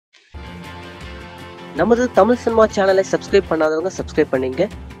நமது தமிழ் சினிமா சேனலை சப்ஸ்கிரைப் பண்ணாதவங்க சப்ஸ்கிரைப் பண்ணீங்க.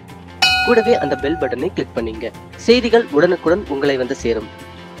 கூடவே அந்த பெல் பட்டனை கிளிக் பண்ணீங்க. செய்திகள் உடனுக்குடன் உங்களை வந்து சேரும்.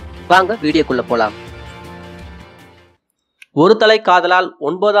 வாங்க வீடியோக்குள்ள போலாம். ஒரு தலை காதலால்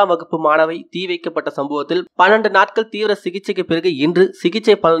 9ஆம் வகுப்பு மாணவி தீ வைக்கப்பட்ட சம்பவத்தில் 12 நாட்கள் தீவிர சிகிச்சைக்கு பிறகு இன்று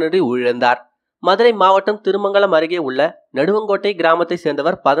சிகிச்சை பலனின்றி உயிரிழந்தார். மதுரை மாவட்டம் திருமங்கலம் அருகே உள்ள நடுவங்கோட்டை கிராமத்தை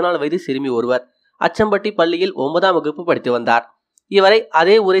சேர்ந்தவர் 14 வயது சிறுமி ஒருவர். அச்சம்பட்டி பள்ளியில் 9ஆம் வகுப்பு படித்து வந்தார். இவரை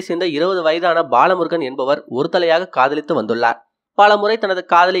அதே ஊரை சேர்ந்த 20 வயதான பாலமுருகன் என்பவர் ஒரு தலையாக காதலித்து வந்துள்ளார். பல முறை தனது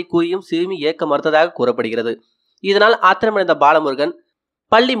காதலை கூறியும் சிறுமி ஏற்க மறுத்ததாக கூறப்படுகிறது. இதனால் ஆத்திரமடைந்த பாலமுருகன்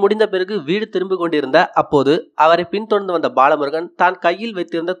பள்ளி முடிந்த பிறகு வீடு திரும்பிக் கொண்டிருந்த அப்போது அவரை பின்தொடர்ந்து வந்த பாலமுருகன் தான் கையில்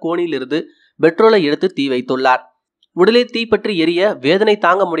வைத்திருந்த கோணியில் இருந்து பெட்ரோலை எடுத்து தீ வைத்துள்ளார். உடலில் தீப்பற்றி எரிய வேதனை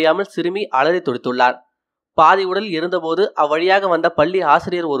தாங்க முடியாமல் சிறுமி அலறி துடித்துள்ளார். பாதி உடல் இருந்தபோது அவ்வழியாக வந்த பள்ளி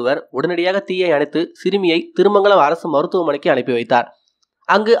ஆசிரியர் ஒருவர் உடனடியாக தீயை அணைத்து சிறுமியை திருமங்கலம் அரசு மருத்துவமனைக்கு அனுப்பி வைத்தார்.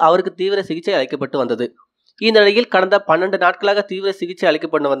 அங்கு அவருக்கு தீவிர சிகிச்சை அளிக்கப்பட்டு வந்தது. இந்த நிலையில் கடந்த 12 நாட்களாக தீவிர சிகிச்சை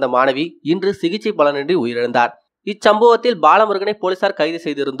அளிக்கப்பட்டு வந்த மாணவி இன்று சிகிச்சை பலனின்றி உயிரிழந்தார். இச்சம்பவத்தில் பாலமுருகனை போலீசார் கைது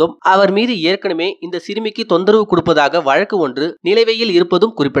செய்திருந்தும் அவர் மீது ஏற்கனவே இந்த சிறுமிக்கு தொந்தரவு கொடுப்பதாக வழக்கு ஒன்று நிலுவையில்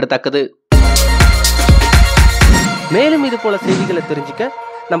இருப்பதும் குறிப்பிடத்தக்கது. மேலும் இது போல செய்திகளை தெரிஞ்சுக்க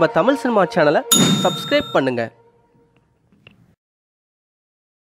நம்ம தமிழ் சினிமா சேனலை சப்ஸ்கிரைப் பண்ணுங்க.